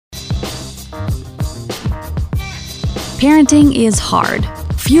Parenting is hard.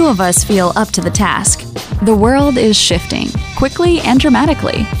 Few of us feel up to the task. The world is shifting, quickly and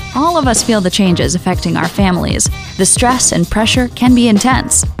dramatically. All of us feel the changes affecting our families. The stress and pressure can be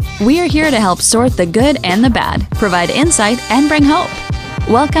intense. We are here to help sort the good and the bad, provide insight, and bring hope.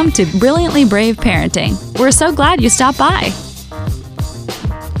 Welcome to Brilliantly Brave Parenting. We're so glad you stopped by.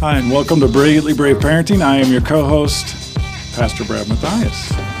 Hi, and welcome to Brilliantly Brave Parenting. I am your co-host, Pastor Brad Mathias.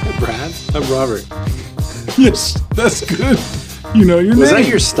 Hi, Brad. I'm Robert. Yes, that's good. You know your name. Was that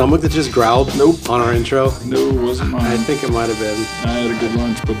your stomach that just growled Nope. on our intro? No, it wasn't mine. I think it might have been. I had a good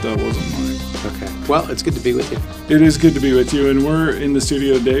lunch, but that wasn't mine. Okay. Well, it's good to be with you. It is good to be with you, and we're in the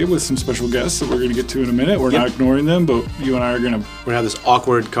studio today with some special guests that we're going to get to in a minute. We're not ignoring them, but you and I are going to... We're going to have this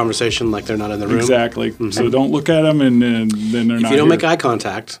awkward conversation like they're not in the room. Exactly. Mm-hmm. So don't look at them, and then they're not If you don't here. make eye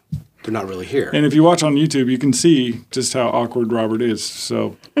contact, they're not really here. And if you watch on YouTube, you can see just how awkward Robert is.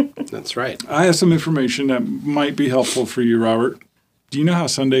 So That's right. I have some information that might be helpful for you, Robert. Do you know how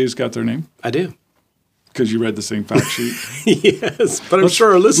Sundays got their name? I do. Because you read the same fact sheet. Yes, but I'm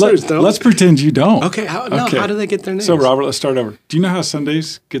sure our listeners don't. Let's pretend you don't. Okay, how do they get their names? So, Robert, let's start over. Do you know how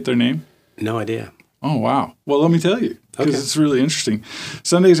Sundays get their name? No idea. Oh, wow. Well, let me tell you, because it's really interesting.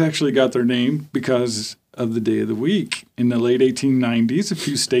 Sundays actually got their name because of the day of the week. In the late 1890s, a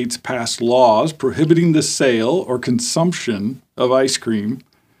few states passed laws prohibiting the sale or consumption of ice cream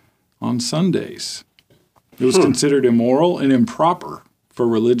on Sundays. It was considered immoral and improper for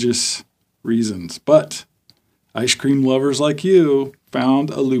religious reasons. But ice cream lovers like you found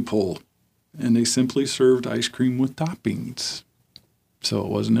a loophole, and they simply served ice cream with toppings. So it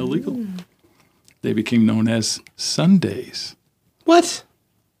wasn't illegal. They became known as Sundays. What?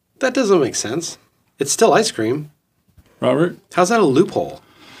 That doesn't make sense. It's still ice cream. Robert? How's that a loophole?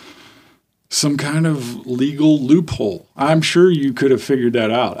 Some kind of legal loophole. I'm sure you could have figured that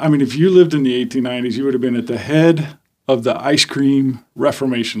out. I mean, if you lived in the 1890s, you would have been at the head of the Ice Cream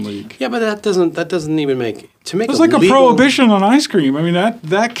Reformation League. Yeah, but that doesn't even make It's like a prohibition on ice cream. I mean,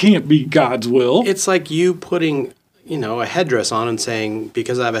 that can't be God's will. It's like you putting, a headdress on and saying,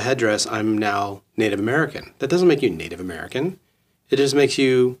 because I have a headdress, I'm now Native American. That doesn't make you Native American. It just makes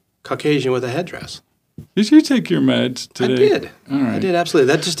you Caucasian with a headdress. Did you take your meds today? I did. All right. I did,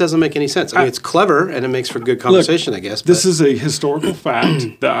 absolutely. That just doesn't make any sense. I mean, it's clever, and it makes for good conversation, I guess. This is a historical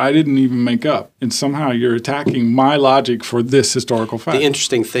fact that I didn't even make up. And somehow you're attacking my logic for this historical fact. The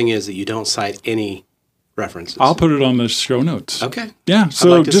interesting thing is that you don't cite any references. I'll put it on the show notes. Okay. Yeah, so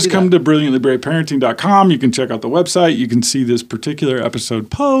like to just see come that. to brilliantlybraveparenting.com. You can check out the website. You can see this particular episode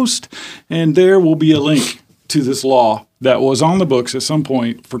post, and there will be a link to this law that was on the books at some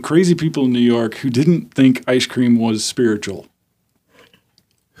point for crazy people in New York who didn't think ice cream was spiritual.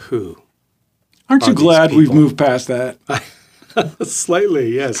 Who? Aren't you Are these glad we've people? moved past that?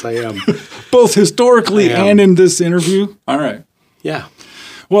 Slightly, yes, I am. Both historically I am. and in this interview? All right. Yeah.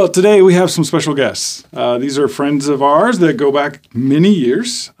 Well, today we have some special guests. These are friends of ours that go back many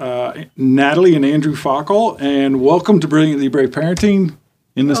years, Natalie and Andrew Fackel, and welcome to Brilliantly Brave Parenting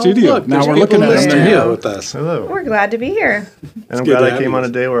in the studio. Look, Now there's we're people looking in at the them. They're studio here. with us. Hello. We're glad to be here. And I'm good glad to I have came you. on a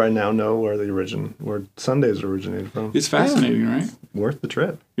day where I now know where Sundays originated from. It's fascinating, right? Worth the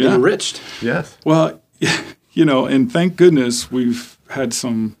trip. Yeah. Enriched. Yes. Well, and thank goodness we've had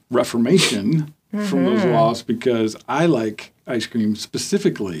some reformation from those laws because I like ice cream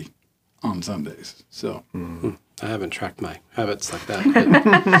specifically on Sundays. So, I haven't tracked my habits like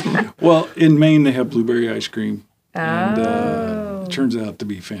that. well, in Maine they have blueberry ice cream, and it turns out to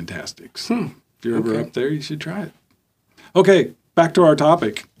be fantastic. So, if you're ever up there, you should try it. Okay, back to our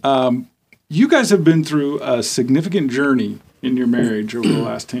topic. You guys have been through a significant journey in your marriage over the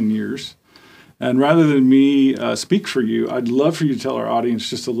last 10 years. And rather than me speak for you, I'd love for you to tell our audience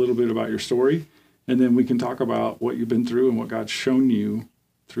just a little bit about your story, and then we can talk about what you've been through and what God's shown you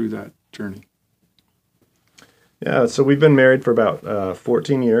through that journey. Yeah, so we've been married for about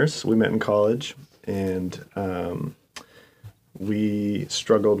 14 years. We met in college, and we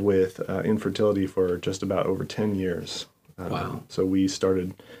struggled with infertility for just about over 10 years. Wow. So we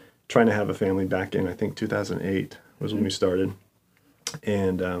started trying to have a family back in, I think, 2008 was when we started.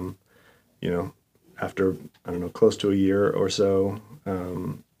 And, after, close to a year or so,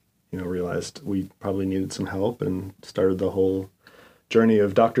 realized we probably needed some help and started the whole journey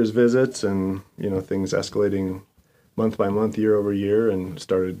of doctor's visits and, things escalating month by month, year over year, and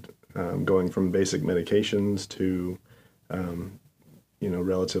started going from basic medications to,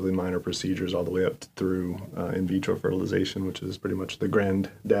 relatively minor procedures all the way up through in vitro fertilization, which is pretty much the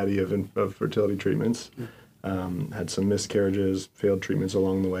granddaddy of fertility treatments. Had some miscarriages, failed treatments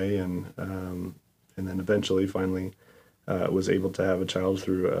along the way, and then eventually, finally, was able to have a child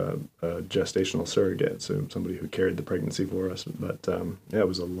through a gestational surrogate, so somebody who carried the pregnancy for us. But yeah, it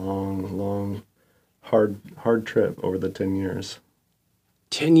was a long, hard trip over the 10 years.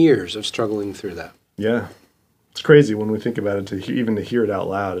 10 years of struggling through that. Yeah. It's crazy when we think about it, even to hear it out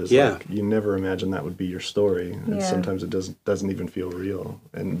loud is Yeah. like, you never imagine that would be your story. And Yeah. sometimes it doesn't even feel real,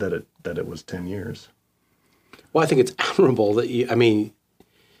 and that it was 10 years. Well, I think it's admirable that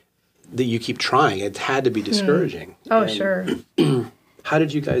that you keep trying. It had to be discouraging. Oh, And sure. How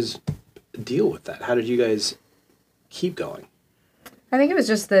did you guys deal with that? How did you guys keep going? I think it was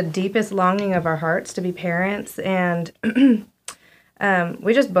just the deepest longing of our hearts to be parents, and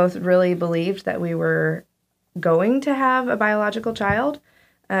we just both really believed that we were going to have a biological child,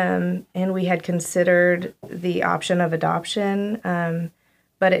 and we had considered the option of adoption,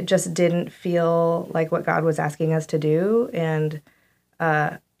 but it just didn't feel like what God was asking us to do. And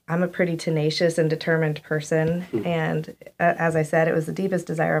I'm a pretty tenacious and determined person, and as I said, it was the deepest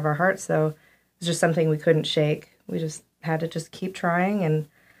desire of our hearts, so it was just something we couldn't shake. We just had to just keep trying, and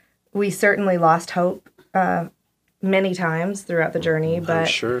we certainly lost hope many times throughout the journey, I'm but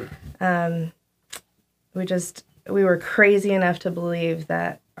sure. we were crazy enough to believe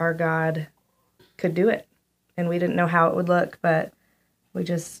that our God could do it, and we didn't know how it would look, but we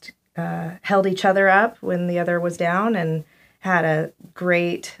just held each other up when the other was down, and had a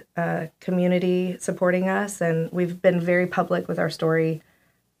great community supporting us, and we've been very public with our story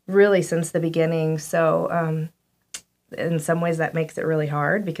really since the beginning. So in some ways that makes it really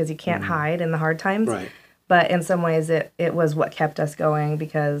hard because you can't hide in the hard times. Right. But in some ways it was what kept us going,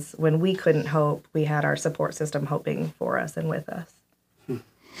 because when we couldn't hope, we had our support system hoping for us and with us.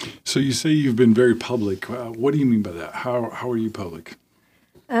 So you say you've been very public. What do you mean by that? How are you public?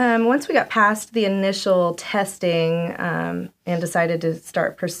 Once we got past the initial testing and decided to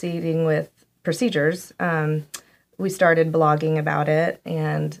start proceeding with procedures, we started blogging about it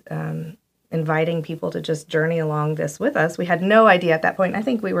and inviting people to just journey along this with us. We had no idea at that point. I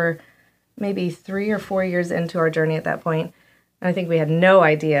think we were maybe 3 or 4 years into our journey at that point. And I think we had no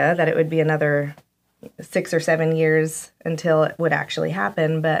idea that it would be another 6 or 7 years until it would actually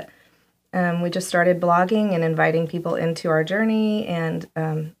happen. But we just started blogging and inviting people into our journey, and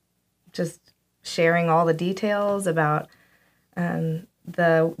just sharing all the details about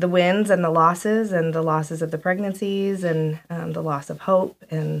the wins and the losses of the pregnancies, and the loss of hope,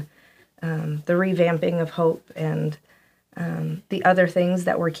 and the revamping of hope, and the other things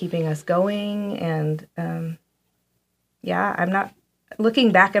that were keeping us going. And I'm not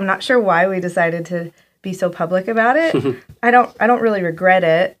looking back, I'm not sure why we decided to be so public about it. I don't really regret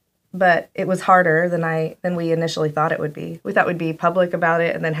it, but it was harder than we initially thought it would be. We thought we'd be public about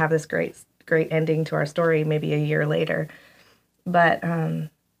it and then have this great ending to our story maybe a year later. But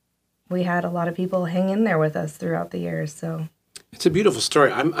we had a lot of people hang in there with us throughout the years. So It's a beautiful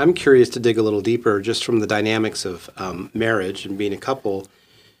story. I'm curious to dig a little deeper just from the dynamics of marriage and being a couple.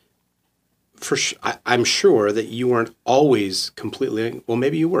 I'm sure that you weren't always completely, well,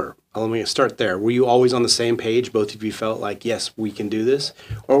 maybe you were. Let me start there. Were you always on the same page? Both of you felt like, yes, we can do this?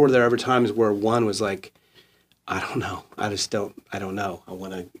 Or were there ever times where one was like, I don't know. I don't know. I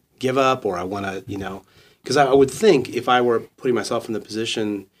want to give up, or I want to, because I would think if I were putting myself in the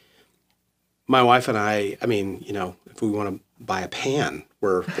position, my wife and I mean, if we want to buy a pan,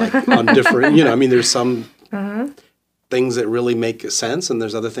 we're like on different, there's some things that really make sense, and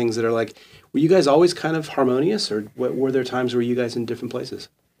there's other things that are like, were you guys always kind of harmonious, or were there times where you guys in different places?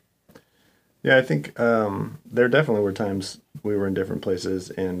 Yeah, I think there definitely were times we were in different places,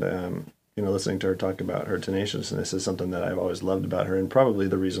 and listening to her talk about her tenaciousness is something that I've always loved about her, and probably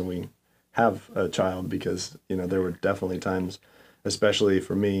the reason we have a child, because there were definitely times, especially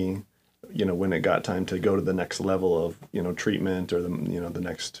for me, when it got time to go to the next level of treatment, or the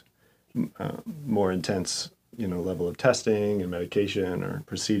next more intense level of testing and medication or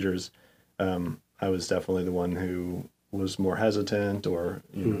procedures. I was definitely the one who was more hesitant, or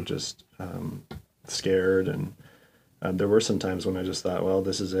just scared, and there were some times when I just thought, well,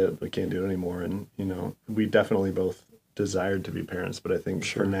 this is it, we can't do it anymore. And we definitely both desired to be parents, but I think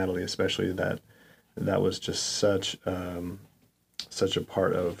for Natalie especially, that was just such a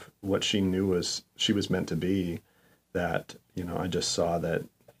part of what she knew she was meant to be, that I just saw that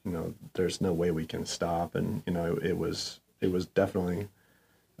there's no way we can stop. And it was definitely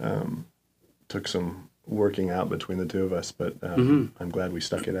took some working out between the two of us, but I'm glad we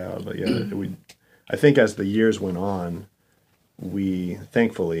stuck it out. But yeah, I think as the years went on, we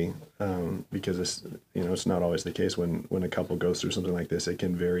thankfully, because it's not always the case when a couple goes through something like this, it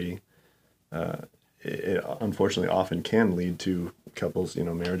can it unfortunately often can lead to couples,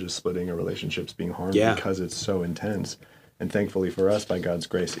 marriages splitting or relationships being harmed Yeah. because it's so intense. And thankfully for us, by God's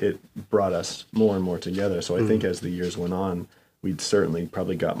grace, it brought us more and more together. So I think as the years went on, we'd certainly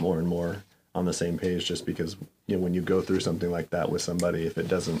probably got more and more on the same page, just because, when you go through something like that with somebody, if it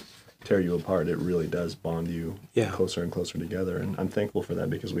doesn't tear you apart, it really does bond you closer and closer together. And I'm thankful for that,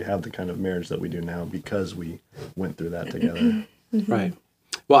 because we have the kind of marriage that we do now because we went through that together. Right.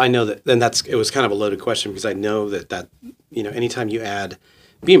 Well, I know that, and it was kind of a loaded question, because I know that anytime you add,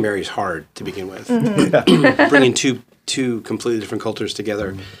 being married is hard to begin with. Bringing two completely different cultures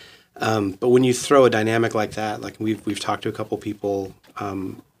together. But when you throw a dynamic like that, like we've talked to a couple people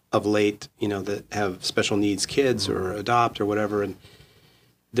of late, that have special needs kids or adopt or whatever, and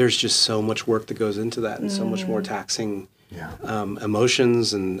there's just so much work that goes into that, and so much more taxing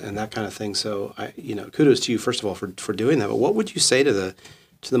emotions and that kind of thing. So kudos to you, first of all, for doing that. But what would you say to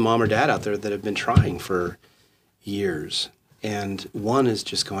the mom or dad out there that have been trying for years, and one is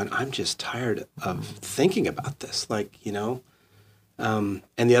just going, I'm just tired of thinking about this, and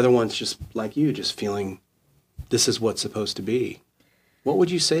the other one's just like you, just feeling this is what's supposed to be. What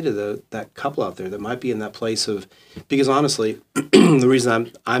would you say to that couple out there that might be in that place of, because honestly, the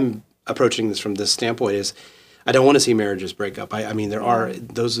reason I'm approaching this from this standpoint is I don't want to see marriages break up. I mean, there are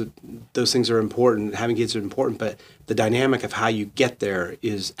those things are important. Having kids are important, but the dynamic of how you get there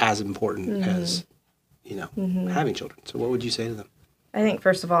is as important as having children. So what would you say to them? I think,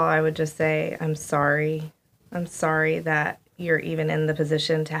 first of all, I would just say, I'm sorry. I'm sorry that you're even in the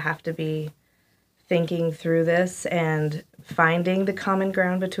position to have to be thinking through this and finding the common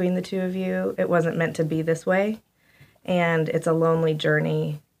ground between the two of you. It wasn't meant to be this way. And it's a lonely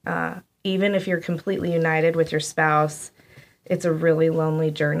journey. Even if you're completely united with your spouse, it's a really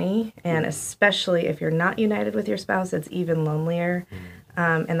lonely journey. And especially if you're not united with your spouse, it's even lonelier.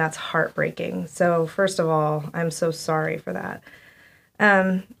 And that's heartbreaking. So first of all, I'm so sorry for that.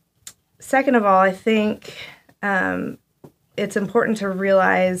 Second of all, I think it's important to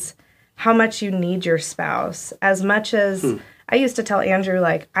realize how much you need your spouse. As much as I used to tell Andrew,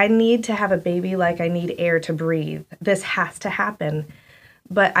 I need to have a baby like I need air to breathe. This has to happen.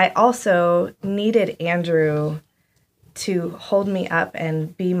 But I also needed Andrew to hold me up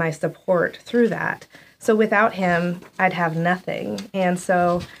and be my support through that. So without him, I'd have nothing. And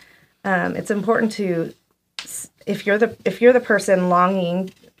so it's important to, if you're the person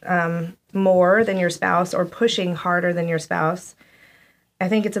longing more than your spouse or pushing harder than your spouse, I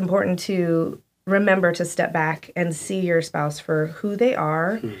think it's important to remember to step back and see your spouse for who they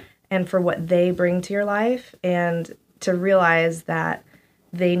are and for what they bring to your life, and to realize that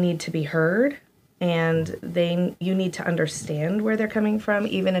they need to be heard, and you need to understand where they're coming from,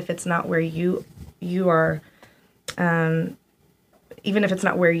 even if it's not where you are. Even if it's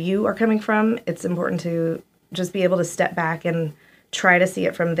not where you are coming from, it's important to just be able to step back and try to see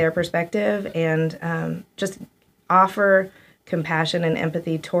it from their perspective, and just offer compassion and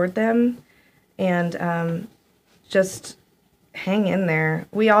empathy toward them, and just hang in there.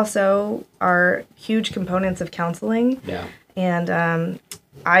 We also are huge components of counseling. Yeah. And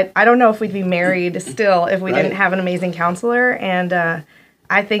I don't know if we'd be married still if we didn't have an amazing counselor. And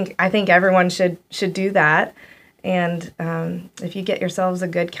I think everyone should do that. And if you get yourselves a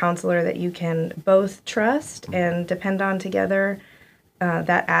good counselor that you can both trust and depend on together,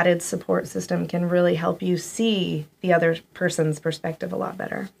 that added support system can really help you see the other person's perspective a lot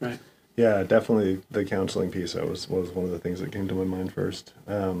better. Right. Yeah, definitely the counseling piece was one of the things that came to my mind first.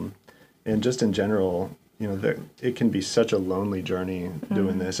 And just in general, it can be such a lonely journey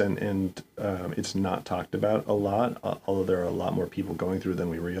doing this, and it's not talked about a lot, although there are a lot more people going through than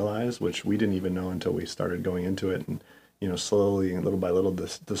we realize, which we didn't even know until we started going into it. And, slowly, little by little,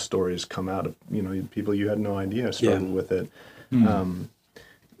 the stories come out of, people you had no idea struggled with it.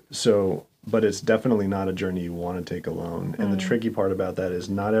 But it's definitely not a journey you want to take alone. And the tricky part about that is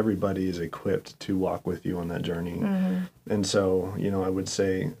not everybody is equipped to walk with you on that journey. And so, I would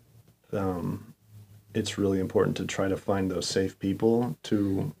say it's really important to try to find those safe people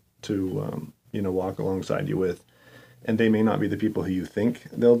to walk alongside you with. And they may not be the people who you think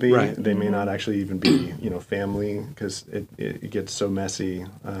they'll be. Right. They may not actually even be, family, because it gets so messy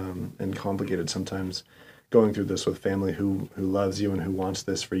and complicated sometimes, going through this with family who loves you and who wants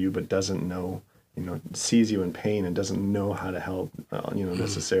this for you, but doesn't know, sees you in pain and doesn't know how to help,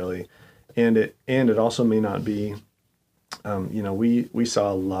 necessarily. And it also may not be, we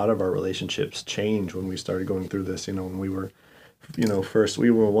saw a lot of our relationships change when we started going through this, when we were,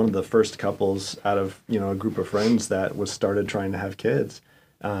 we were one of the first couples out of, a group of friends that started trying to have kids.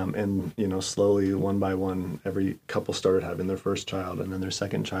 And slowly, one by one, every couple started having their first child and then their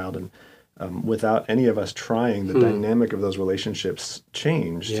second child. And without any of us trying, the dynamic of those relationships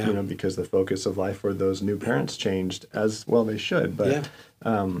changed, Yeah. you know, because the focus of life for those new parents changed, as well they should. But,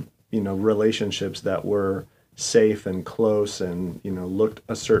 you know, relationships that were safe and close and, you know, looked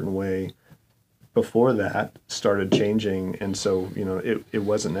a certain way before that started changing. And so, you know, it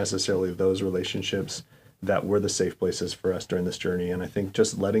wasn't necessarily those relationships that were the safe places for us during this journey. And I think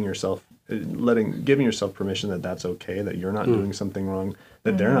just giving yourself permission that that's okay, that you're not doing something wrong,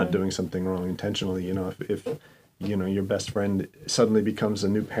 that they're not doing something wrong intentionally. You know, if you know, your best friend suddenly becomes a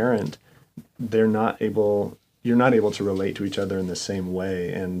new parent, you're not able to relate to each other in the same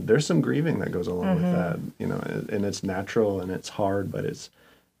way. And there's some grieving that goes along with that, you know, and it's natural and it's hard, but it's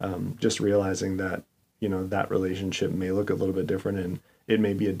just realizing that, you know, that relationship may look a little bit different, and it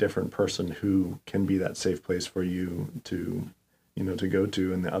may be a different person who can be that safe place for you to, you know, to go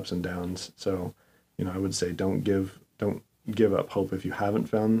to in the ups and downs. So, you know, I would say don't give up hope if you haven't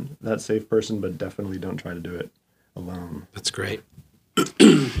found that safe person, but definitely don't try to do it alone. That's great.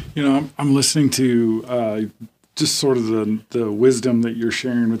 You know, I'm listening to just sort of the wisdom that you're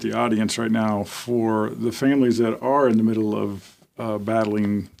sharing with the audience right now for the families that are in the middle of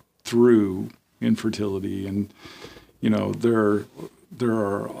battling through infertility. And, you know, there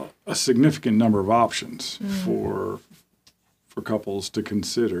are a significant number of options for couples to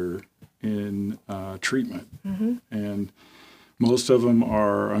consider in treatment. And most of them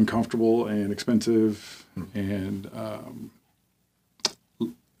are uncomfortable and expensive and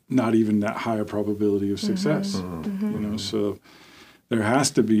not even that high a probability of success. You know, so there has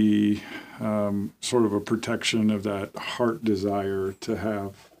to be sort of a protection of that heart desire to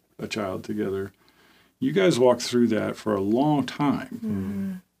have a child together. You guys walked through that for a long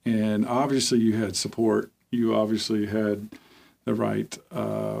time. And obviously you had support. You obviously had the right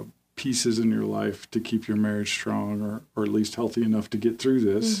pieces in your life to keep your marriage strong or at least healthy enough to get through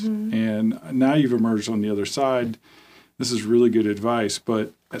this. And now you've emerged on the other side. This is really good advice.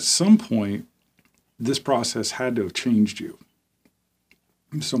 But at some point, this process had to have changed you.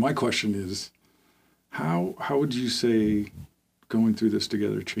 So my question is, how would you say going through this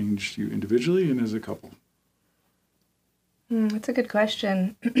together changed you individually and as a couple? That's a good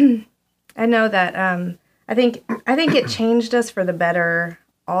question. I know that I think it changed us for the better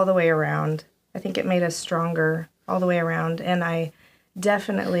all the way around. I think it made us stronger all the way around, and I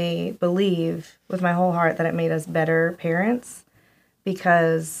definitely believe with my whole heart that it made us better parents,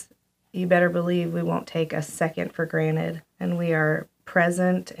 because you better believe we won't take a second for granted, and we are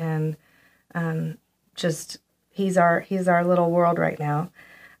present and just he's our little world right now.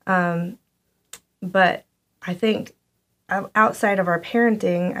 But I think outside of our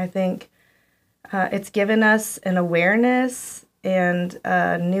parenting, I think it's given us an awareness and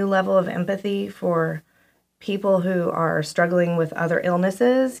a new level of empathy for people who are struggling with other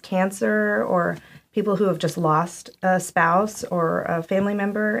illnesses, cancer, or people who have just lost a spouse or a family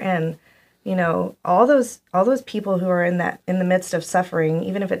member. And, you know, all those people who are in the midst of suffering,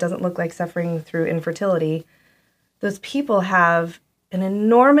 even if it doesn't look like suffering through infertility, those people have an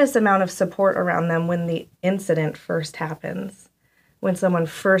enormous amount of support around them when the incident first happens. When someone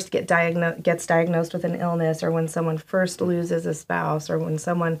first gets diagnosed with an illness, or when someone first loses a spouse, or when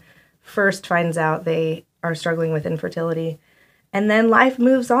someone first finds out they are struggling with infertility. And then life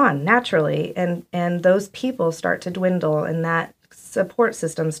moves on naturally, and those people start to dwindle, and that support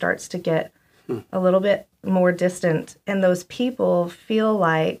system starts to get a little bit more distant. And those people feel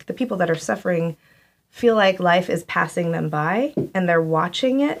like, the people that are suffering feel like life is passing them by, and they're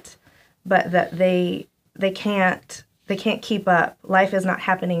watching it, but that they can't keep up. Life is not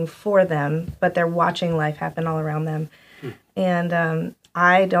happening for them, but they're watching life happen all around them. And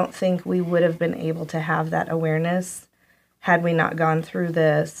I don't think we would have been able to have that awareness had we not gone through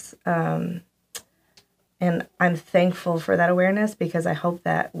this. And I'm thankful for that awareness, because I hope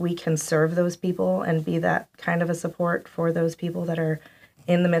that we can serve those people and be that kind of a support for those people that are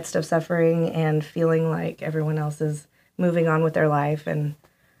in the midst of suffering and feeling like everyone else is moving on with their life. And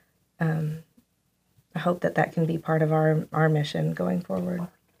I hope that can be part of our mission going forward.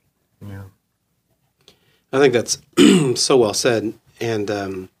 Yeah. I think that's so well said.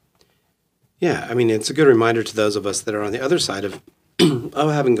 And yeah, I mean, it's a good reminder to those of us that are on the other side of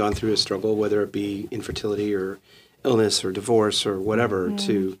having gone through a struggle, whether it be infertility or illness or divorce or whatever,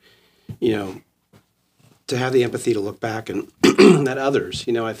 to, you know, to have the empathy to look back and at others.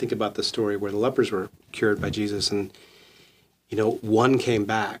 You know, I think about the story where the lepers were cured by Jesus, and, you know, one came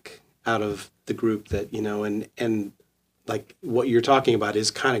back out of the group that, you know, and like what you're talking about is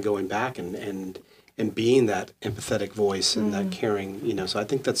kind of going back and being that empathetic voice and that caring, you know. So I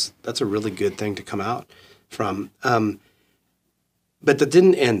think that's a really good thing to come out from. But that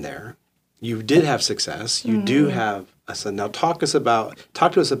didn't end there. you did have success. You do have a son. Now talk to us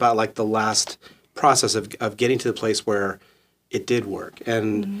about like the last process of getting to the place where it did work.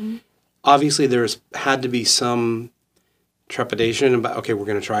 And obviously there's had to be some trepidation about, okay, we're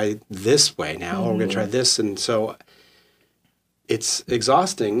going to try this way now, or we're going to try this. And so it's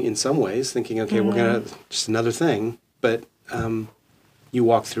exhausting in some ways thinking, okay, we're going to just another thing, but you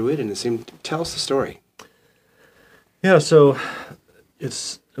walk through it and it seemed, tell us the story. Yeah. So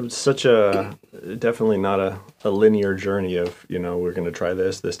it was such a, definitely not a linear journey of, we're going to try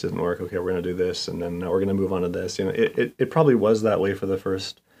this didn't work. Okay, we're going to do this. And then now we're going to move on to this. It probably was that way for the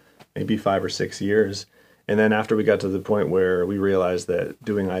first maybe 5 or 6 years. And then after we got to the point where we realized that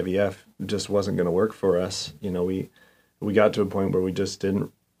doing IVF just wasn't going to work for us, we got to a point where we just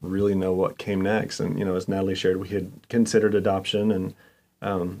didn't really know what came next. And, as Natalie shared, we had considered adoption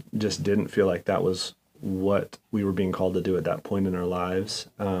and just didn't feel like that was what we were being called to do at that point in our lives.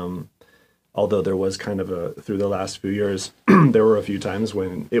 Although there was kind of through the last few years, there were a few times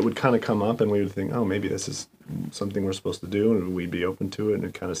when it would kind of come up and we would think, oh, maybe this is something we're supposed to do, and we'd be open to it. And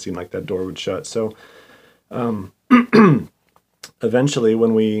it kind of seemed like that door would shut. So eventually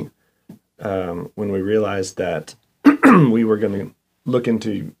when we realized that we were going to look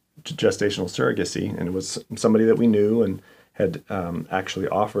into gestational surrogacy, and it was somebody that we knew and had actually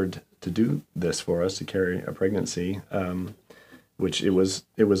offered to do this for us, to carry a pregnancy, which it was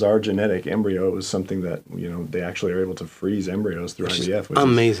our genetic embryo. It was something that, they actually are able to freeze embryos through IVF. Which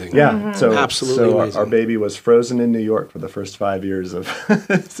amazing. Is, yeah. So absolutely amazing. Our baby was frozen in New York for the first 5 years of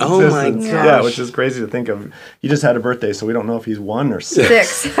existence. Oh my gosh. Yeah, which is crazy to think of. He just had a birthday, so we don't know if he's 1 or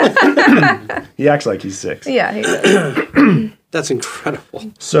 6. He acts like he's 6. Yeah, he does. That's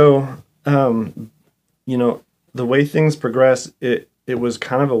incredible. So, the way things progress, it was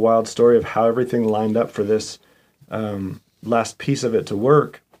kind of a wild story of how everything lined up for this last piece of it to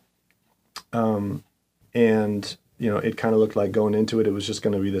work. And, it kind of looked like going into it, it was just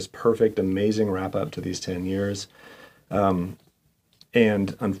going to be this perfect, amazing wrap up to these 10 years.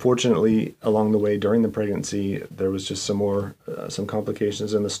 And unfortunately, along the way during the pregnancy, there was just some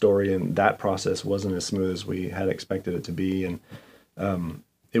complications in the story, and that process wasn't as smooth as we had expected it to be. And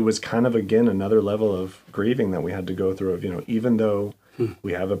it was kind of, again, another level of grieving that we had to go through of, even though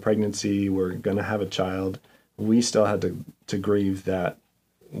we have a pregnancy, we're going to have a child, we still had to grieve that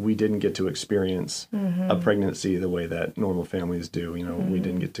we didn't get to experience a pregnancy the way that normal families do. We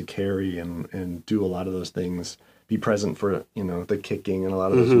didn't get to carry and do a lot of those things, be present for, the kicking and a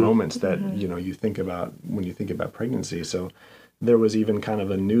lot of those moments that, you think about when you think about pregnancy. So there was even kind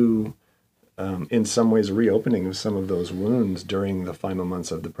of a new, in some ways, reopening of some of those wounds during the final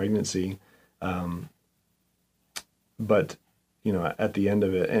months of the pregnancy. But, at the end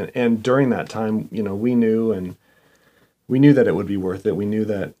of it, and during that time, we knew that it would be worth it. We knew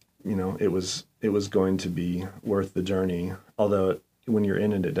that, it was going to be worth the journey. Although when you're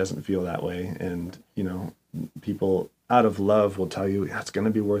in it, it doesn't feel that way. And, people out of love will tell you it's going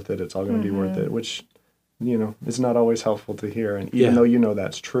to be worth it. It's all going to be worth it, which, is not always helpful to hear. And even though,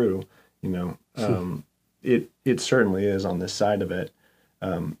 that's true, it certainly is on this side of it.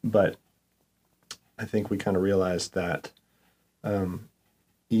 But I think we kind of realized that,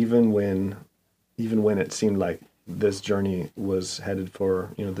 even when it seemed like this journey was headed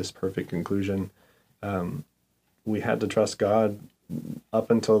for, this perfect conclusion, we had to trust God up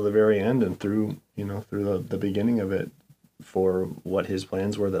until the very end and through the beginning of it for what his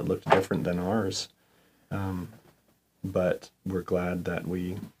plans were that looked different than ours. But we're glad that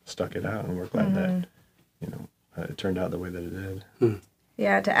we stuck it out, and we're glad that, it turned out the way that it did.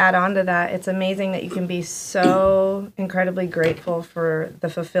 Yeah, to add on to that, it's amazing that you can be so incredibly grateful for the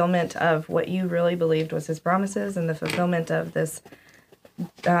fulfillment of what you really believed was his promises, and the fulfillment of this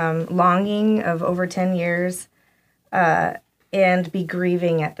longing of over 10 years, and be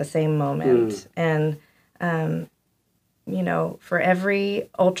grieving at the same moment. And, for every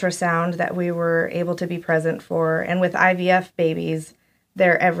ultrasound that we were able to be present for, and with IVF babies,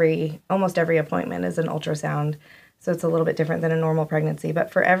 almost every appointment is an ultrasound. So it's a little bit different than a normal pregnancy.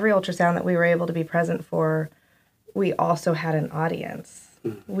 But for every ultrasound that we were able to be present for, we also had an audience.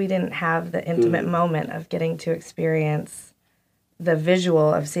 We didn't have the intimate moment of getting to experience the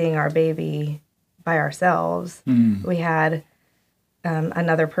visual of seeing our baby by ourselves. We had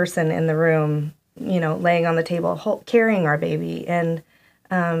another person in the room, laying on the table, carrying our baby. And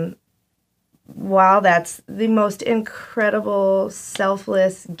while that's the most incredible,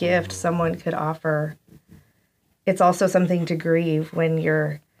 selfless gift someone could offer, it's also something to grieve when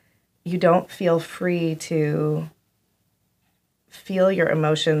you don't feel free to feel your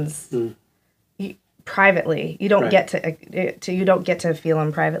emotions. privately. You don't Right. get to you don't get to feel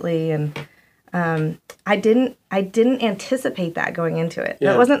them privately, and I didn't anticipate that going into it.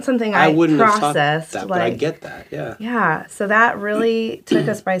 Yeah. That wasn't something I wouldn't processed. have thought that, but I get that. Yeah. Yeah, so that really took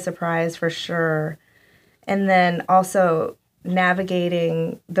us by surprise for sure. And then also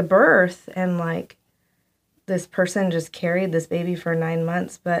navigating the birth and like this person just carried this baby for 9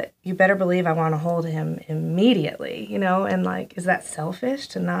 months, but you better believe I want to hold him immediately, you know, and like, is that selfish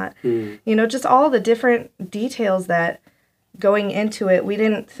to not, you know, just all the different details that going into it, we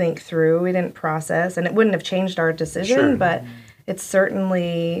didn't think through, we didn't process, and it wouldn't have changed our decision, Sure. but it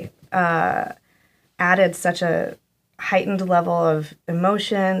certainly added such a heightened level of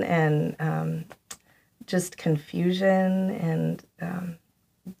emotion and just confusion and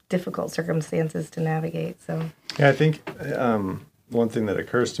difficult circumstances to navigate. So Yeah, I think one thing that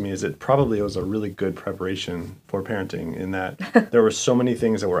occurs to me is it probably was a really good preparation for parenting in that there were so many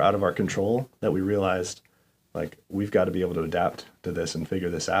things that were out of our control that we realized, like, we've got to be able to adapt to this and figure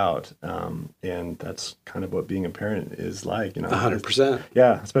this out. And that's kind of what being a parent is like, you know. 100%.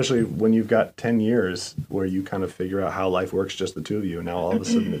 Yeah, especially when you've got 10 years where you kind of figure out how life works, just the two of you, and now all of a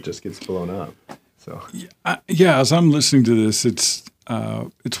sudden it just gets blown up. So Yeah, as I'm listening to this, it's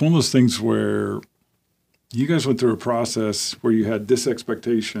one of those things where you guys went through a process where you had this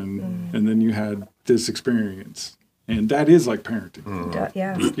expectation and then you had this experience. And that is like parenting.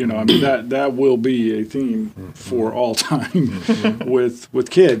 yeah. You know, I mean, that will be a theme for all time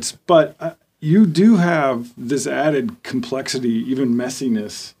with kids. But you do have this added complexity, even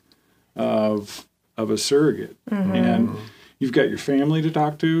messiness of a surrogate. And you've got your family to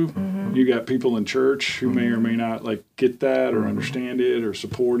talk to. You got people in church who may or may not like get that or understand it or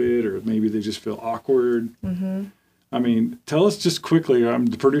support it, or maybe they just feel awkward. I mean, tell us just quickly.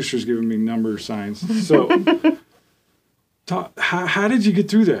 The producer's giving me number signs. So how did you get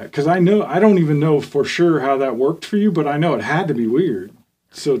through that? Because I don't even know for sure how that worked for you, but I know it had to be weird.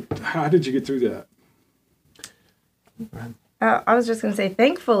 So how did you get through that? I was just going to say,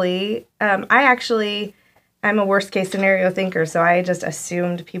 thankfully, I'm a worst case scenario thinker, so I just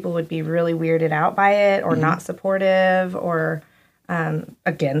assumed people would be really weirded out by it or not supportive or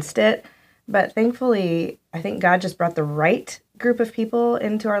against it. But thankfully, I think God just brought the right group of people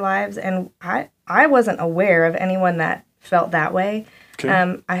into our lives, and I wasn't aware of anyone that felt that way.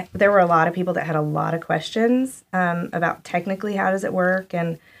 Okay. There were a lot of people that had a lot of questions about technically how does it work,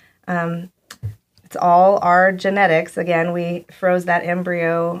 and it's all our genetics. Again, we froze that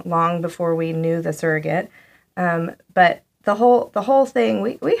embryo long before we knew the surrogate. But the whole thing,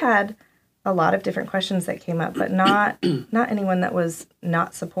 we had a lot of different questions that came up, but not anyone that was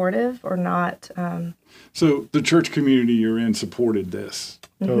not supportive or not. So the church community you're in supported this.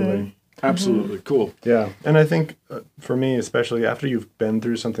 totally. Absolutely. Cool. Yeah. And I think for me, especially after you've been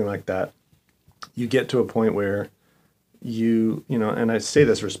through something like that, you get to a point where you know, and I say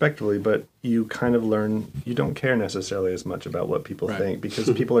this respectfully, but you kind of learn you don't care necessarily as much about what people think,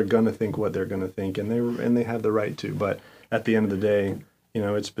 because people are going to think what they're going to think, and they have the right to. But at the end of the day, you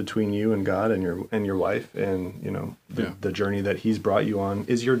know, it's between you and God and your wife, and you know, the journey that He's brought you on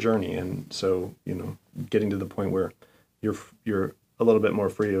is your journey. And so, you know, getting to the point where you're a little bit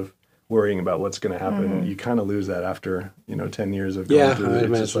more free of worrying about what's going to happen, you kind of lose that after, you know, 10 years of going through it.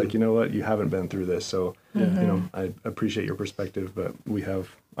 It's just like, you know what, you haven't been through this. So, you know, I appreciate your perspective, but we have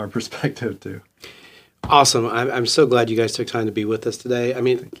our perspective too. Awesome. I'm so glad you guys took time to be with us today. I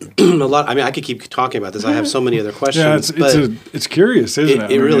mean, I could keep talking about this. I have so many other questions. Yeah, it's curious, isn't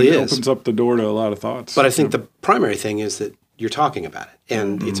it? It really is. It opens up the door to a lot of thoughts. But I think the primary thing is that you're talking about it,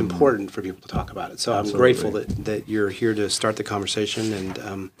 and it's important for people to talk about it. So I'm grateful that you're here to start the conversation,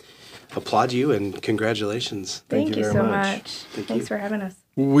 and applaud you and congratulations. Thank you very so much. much. Thanks for having us.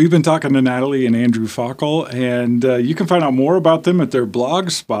 We've been talking to Natalie and Andrew Fackel, and you can find out more about them at their blog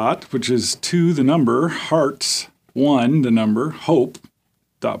spot, which is 2 the number hearts 1 the number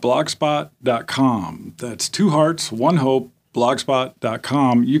hope.blogspot.com. That's 2 hearts 1 hope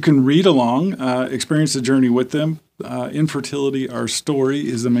blogspot.com. You can read along, experience the journey with them. Infertility, Our Story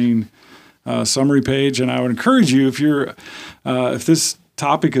is the main summary page, and I would encourage you, if this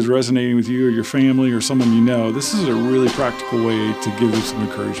topic is resonating with you or your family or someone you know, this is a really practical way to give you some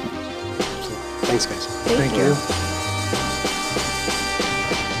encouragement. Thanks, guys. Thank you.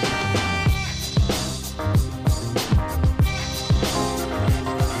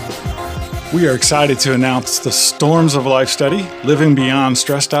 We are excited to announce the Storms of Life study, Living Beyond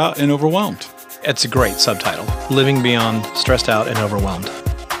Stressed Out and Overwhelmed. It's a great subtitle, Living Beyond Stressed Out and Overwhelmed.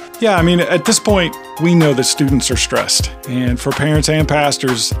 Yeah, I mean, at this point, we know that students are stressed. And for parents and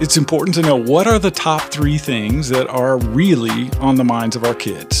pastors, it's important to know what are the top 3 things that are really on the minds of our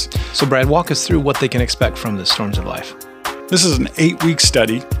kids. So Brad, walk us through what they can expect from the Storms of Life. This is an 8-week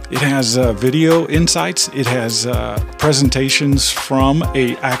study. It has video insights. It has presentations from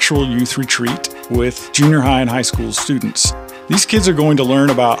an actual youth retreat with junior high and high school students. These kids are going to learn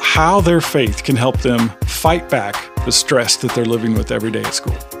about how their faith can help them fight back the stress that they're living with every day at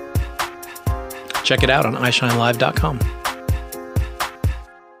school. Check it out on iShineLive.com.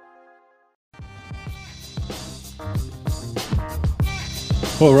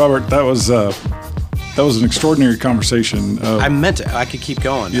 Well, Robert, that was an extraordinary conversation. I meant it. I could keep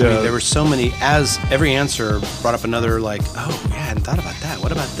going. Yeah. I mean, there were so many, as every answer brought up another, like, oh, yeah, I hadn't thought about that.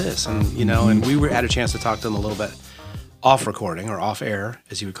 What about this? And, you know, and we had a chance to talk to them a little bit off recording or off air,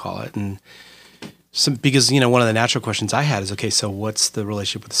 as you would call it. And because, you know, one of the natural questions I had is, okay, so what's the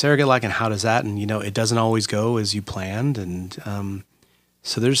relationship with the surrogate like and how does that? And, you know, it doesn't always go as you planned. And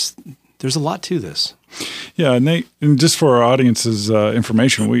so there's a lot to this. Yeah, Nate, and just for our audience's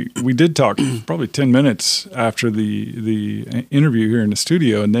information, we did talk probably 10 minutes after the interview here in the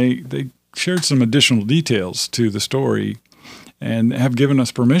studio, and they shared some additional details to the story and have given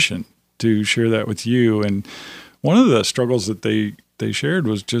us permission to share that with you. And one of the struggles that they shared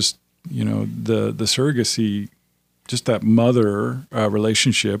was just, you know, the surrogacy, just that mother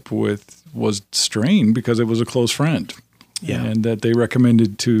relationship was strained because it was a close friend. Yeah. And that they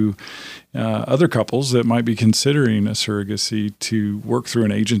recommended to other couples that might be considering a surrogacy to work through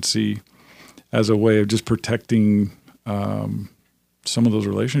an agency as a way of just protecting some of those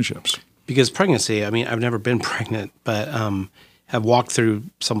relationships. Because pregnancy, I mean, I've never been pregnant, but have walked through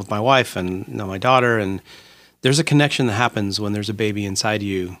some with my wife and now my daughter, and there's a connection that happens when there's a baby inside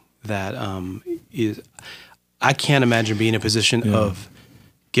you that is, I can't imagine being in a position of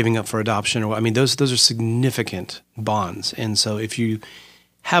giving up for adoption, or I mean, those are significant bonds. And so if you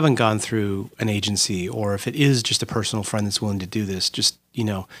haven't gone through an agency, or if it is just a personal friend that's willing to do this, just, you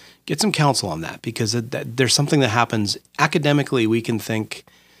know, get some counsel on that, because there's something that happens academically. We can think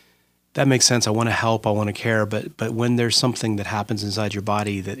that makes sense. I want to help. I want to care. But when there's something that happens inside your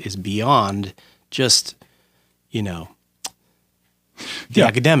body that is beyond just, you know, the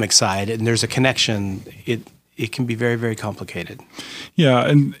academic side, and there's a connection, it can be very, very complicated. Yeah,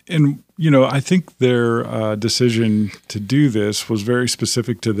 and you know, I think their decision to do this was very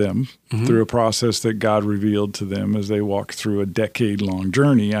specific to them through a process that God revealed to them as they walked through a decade-long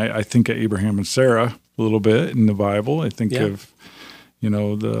journey. I think of Abraham and Sarah a little bit in the Bible. I think of, you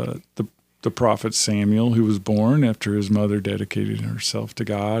know, the prophet Samuel, who was born after his mother dedicated herself to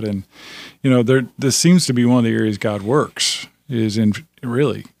God. And, you know, this seems to be one of the areas God works, is in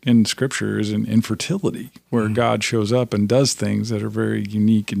Scripture, is in infertility, where God shows up and does things that are very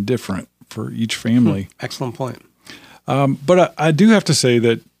unique and different for each family. Excellent point. But I do have to say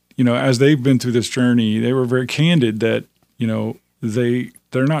that, you know, as they've been through this journey, they were very candid that, you know, they're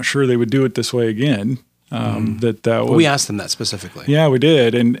not sure they would do it this way again. That was, we asked them that specifically. Yeah, we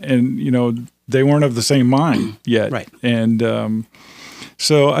did, and you know, they weren't of the same mind yet, right? And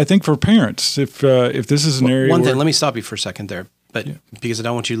so I think for parents, if this is an area, one thing, let me stop you for a second there, but because I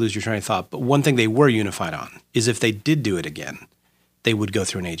don't want you to lose your train of thought. But one thing they were unified on is if they did do it again, they would go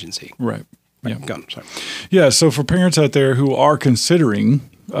through an agency. Right. Yeah. Go on, sorry. Yeah. So for parents out there who are considering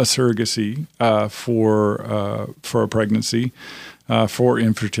a surrogacy for a pregnancy, for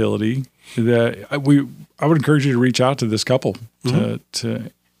infertility, I would encourage you to reach out to this couple,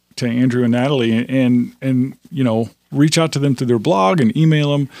 to Andrew and Natalie, and you know, reach out to them through their blog and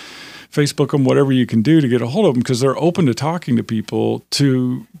email them, Facebook them, whatever you can do to get a hold of them, because they're open to talking to people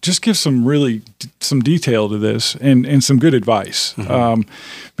to just give some detail to this and some good advice.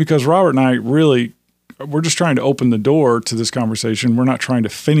 Because Robert and I we're just trying to open the door to this conversation. We're not trying to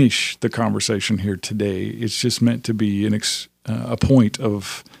finish the conversation here today. It's just meant to be a point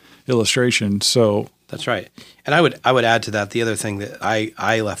of illustration. So that's right. And I would add to that, the other thing that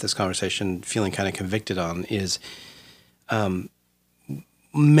I left this conversation feeling kind of convicted on is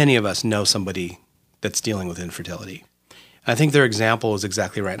many of us know somebody that's dealing with infertility. I think their example is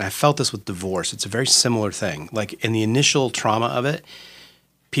exactly right. And I felt this with divorce. It's a very similar thing. Like in the initial trauma of it,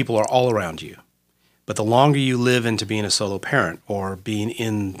 people are all around you. But the longer you live into being a solo parent or being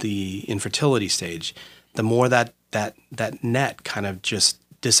in the infertility stage, the more that net kind of just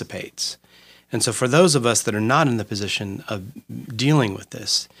dissipates. And so for those of us that are not in the position of dealing with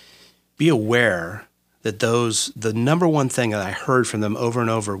this, be aware that the number one thing that I heard from them over and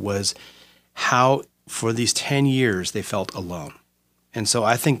over was how for these 10 years they felt alone. And so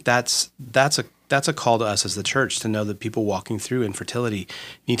I think that's a call to us as the church to know that people walking through infertility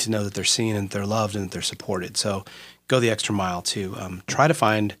need to know that they're seen and they're loved and that they're supported. So go the extra mile to try to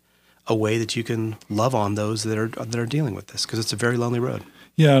find a way that you can love on those that are dealing with this, because it's a very lonely road.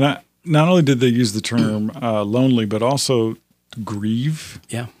 Yeah, not only did they use the term lonely, but also grieve.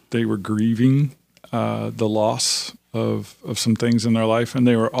 Yeah. They were grieving the loss of some things in their life, and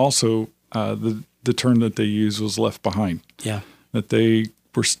they were also the term that they used was left behind. Yeah. That they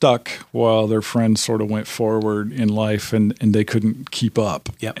were stuck while their friends sort of went forward in life, and they couldn't keep up.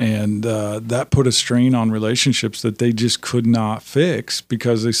 Yep. And that put a strain on relationships that they just could not fix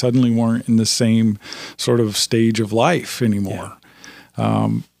because they suddenly weren't in the same sort of stage of life anymore. Yeah.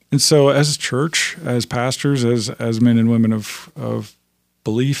 And so as a church, as pastors, as men and women of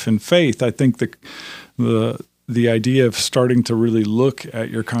belief and faith, I think the idea of starting to really look at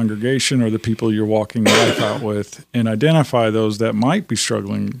your congregation or the people you're walking life out with and identify those that might be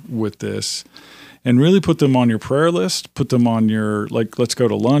struggling with this and really put them on your prayer list, put them on your, like, let's go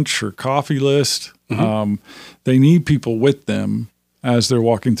to lunch or coffee list. Mm-hmm. They need people with them as they're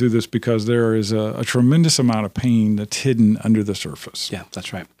walking through this because there is a tremendous amount of pain that's hidden under the surface. Yeah,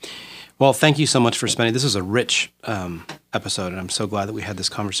 that's right. Well, thank you so much for spending. This is a rich episode, and I'm so glad that we had this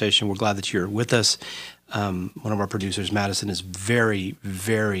conversation. We're glad that you're with us. One of our producers, Madison, is very,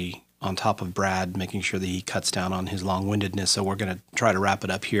 very on top of Brad, making sure that he cuts down on his long-windedness. So we're going to try to wrap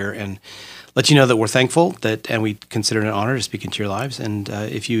it up here and let you know that we're thankful and we consider it an honor to speak into your lives. And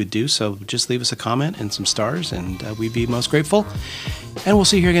if you would do so, just leave us a comment and some stars, and we'd be most grateful. And we'll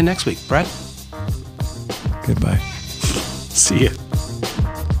see you here again next week. Brad? Goodbye. See you.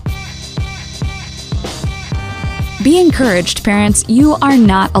 Be encouraged, parents. You are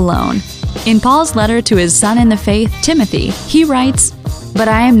not alone. In Paul's letter to his son in the faith, Timothy, he writes, "But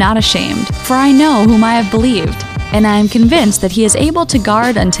I am not ashamed, for I know whom I have believed, and I am convinced that he is able to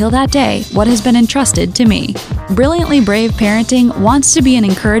guard until that day what has been entrusted to me." Brilliantly Brave Parenting wants to be an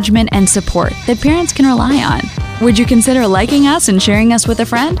encouragement and support that parents can rely on. Would you consider liking us and sharing us with a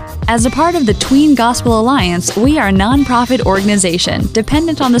friend? As a part of the Tween Gospel Alliance, we are a nonprofit organization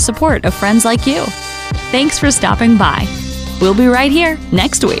dependent on the support of friends like you. Thanks for stopping by. We'll be right here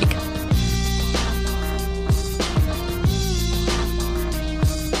next week.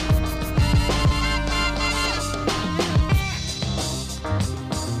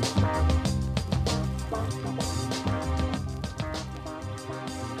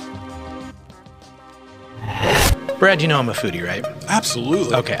 Brad, you know I'm a foodie, right?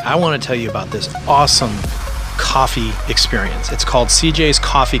 Absolutely. Okay, I want to tell you about this awesome coffee experience. It's called CJ's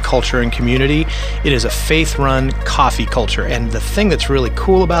Coffee Culture and Community. It is a faith-run coffee culture, and the thing that's really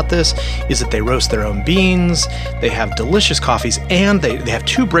cool about this is that they roast their own beans, they have delicious coffees, and they have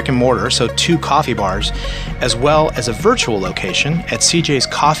 2 brick and mortar, so 2 coffee bars, as well as a virtual location at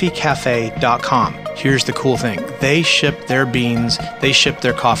cjscoffeecafe.com. Here's the cool thing. They ship their beans, they ship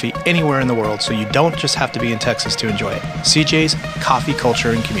their coffee anywhere in the world, so you don't just have to be in Texas to enjoy it. CJ's Coffee Culture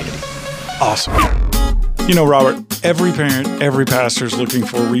and Community. Awesome. You know, Robert, every parent, every pastor is looking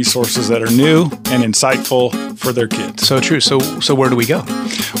for resources that are new and insightful for their kids. So true. So where do we go?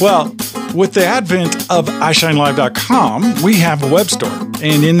 Well, with the advent of iShineLive.com, we have a web store.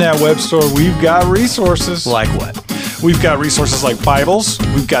 And in that web store, we've got resources. Like what? We've got resources like Bibles.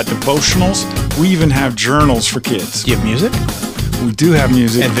 We've got devotionals. We even have journals for kids. Do you have music? We do have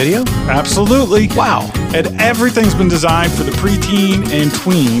music. And video? Absolutely. Wow. And everything's been designed for the preteen and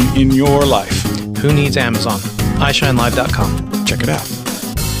tween in your life. Who needs Amazon? iShineLive.com. Check it out.